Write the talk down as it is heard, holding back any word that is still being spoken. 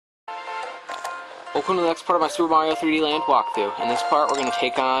Welcome to the next part of my Super Mario 3D Land walkthrough. In this part, we're going to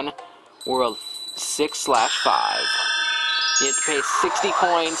take on World 6/5. You have to pay 60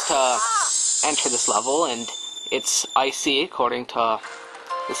 coins to enter this level, and it's icy according to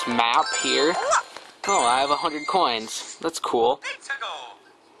this map here. Oh, I have 100 coins. That's cool.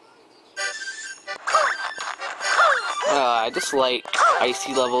 I just like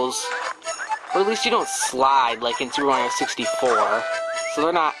icy levels. Or at least you don't slide like in Super Mario 64, so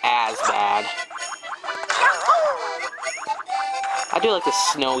they're not as bad. I do like the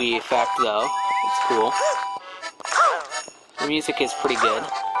snowy effect, though. It's cool. The music is pretty good.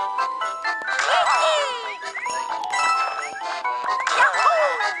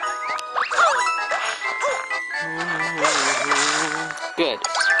 Good.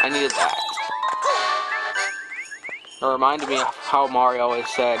 I needed that. It reminded me of how Mario always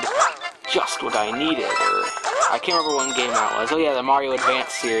said, just what I needed, or I can't remember what game that was. Oh yeah, the Mario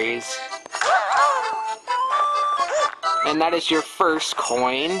Advance series. And that is your first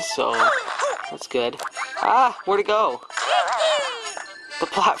coin, so that's good. Ah, where'd it go? The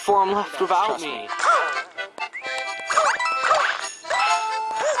platform left without me.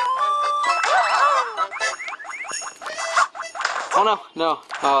 Oh no, no.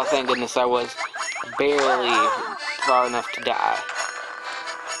 Oh, thank goodness, I was barely far enough to die.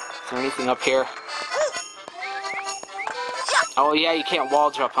 Is there anything up here? Oh yeah, you can't wall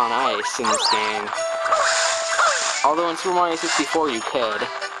jump on ice in this game. Although in Super Mario 64 you could,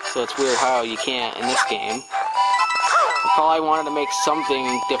 so it's weird how you can't in this game. I thought I wanted to make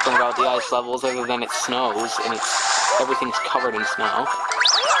something different about the ice levels other than it snows, and everything's covered in snow.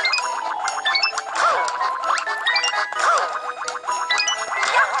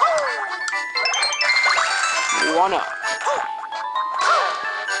 One up.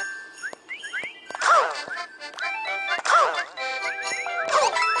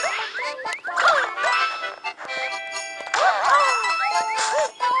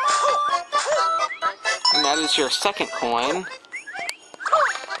 And that is your second coin.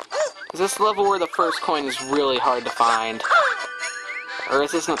 Is this level where the first coin is really hard to find? Or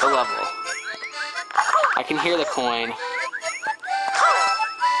is this not the level? I can hear the coin.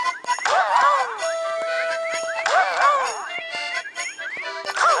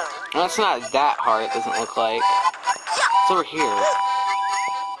 Well, it's not that hard, it doesn't look like. It's over here.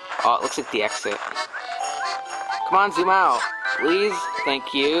 Oh, it looks like the exit. Come on, zoom out. Please?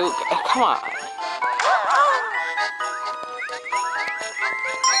 Thank you. Come on.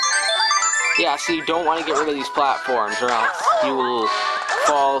 Yeah, so you don't want to get rid of these platforms, or else you will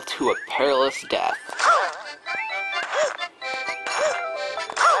fall to a perilous death.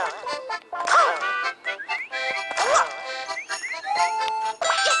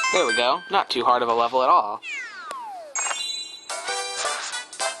 There we go. Not too hard of a level at all.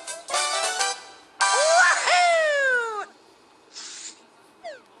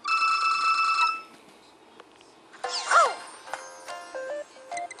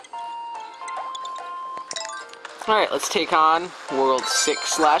 Alright, let's take on World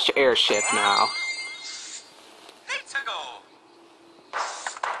 6/Airship now.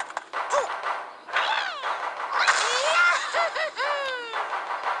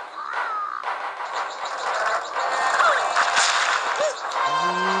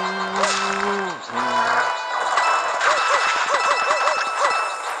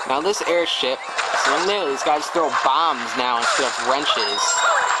 Now this airship, so new, these guys throw bombs now instead of wrenches,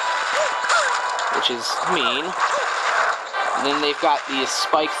 which is mean. And then they've got these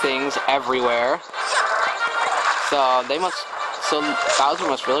spike things everywhere. So Bowser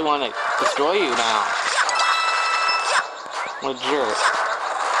must really want to destroy you now. What a jerk.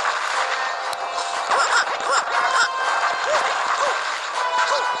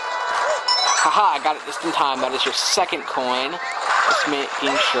 Haha, I got it just in time. That is your second coin. Just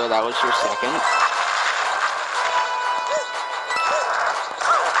making sure that was your second.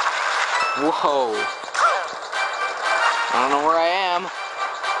 Whoa. I don't know where I am.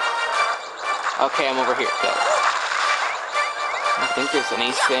 Okay, I'm over here. Good. I don't think there's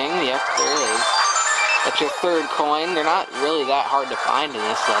anything. Yep, there is. That's your third coin. They're not really that hard to find in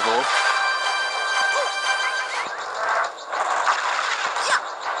this level.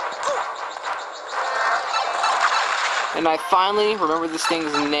 And I finally remember this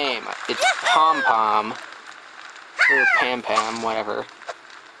thing's name. It's Pom-Pom. Or Pam-Pam, whatever.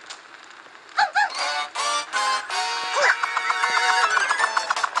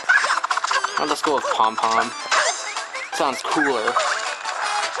 I'll just go with Pom-Pom. Sounds cooler.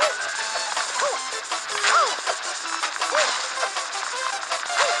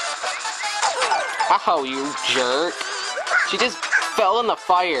 Ow, you jerk. She just fell in the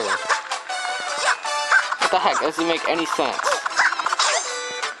fire. What the heck? That doesn't make any sense.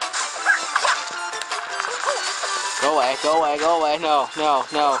 Go away, go away, go away. No, no,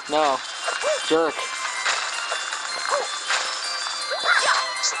 no, no. Jerk.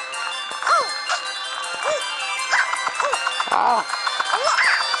 Ah.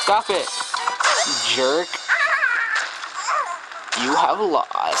 Stop it. Jerk. You have lost.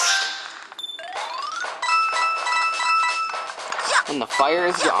 And the fire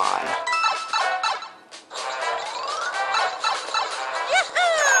is gone.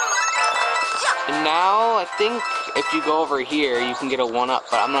 And now, I think if you go over here, you can get a 1-up,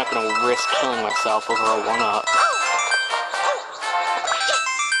 but I'm not going to risk killing myself over a 1-up.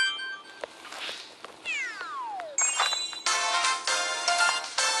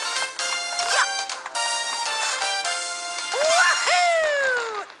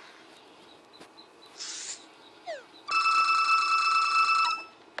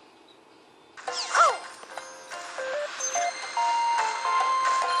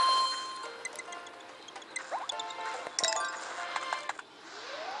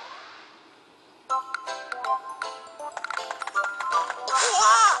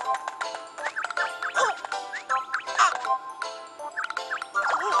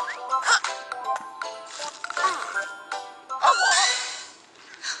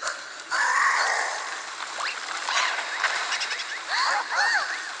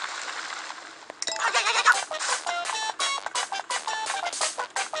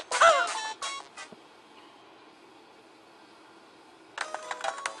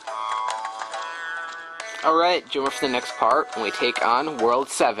 Alright, join us for the next part when we take on World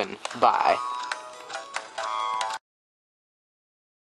 7. Bye.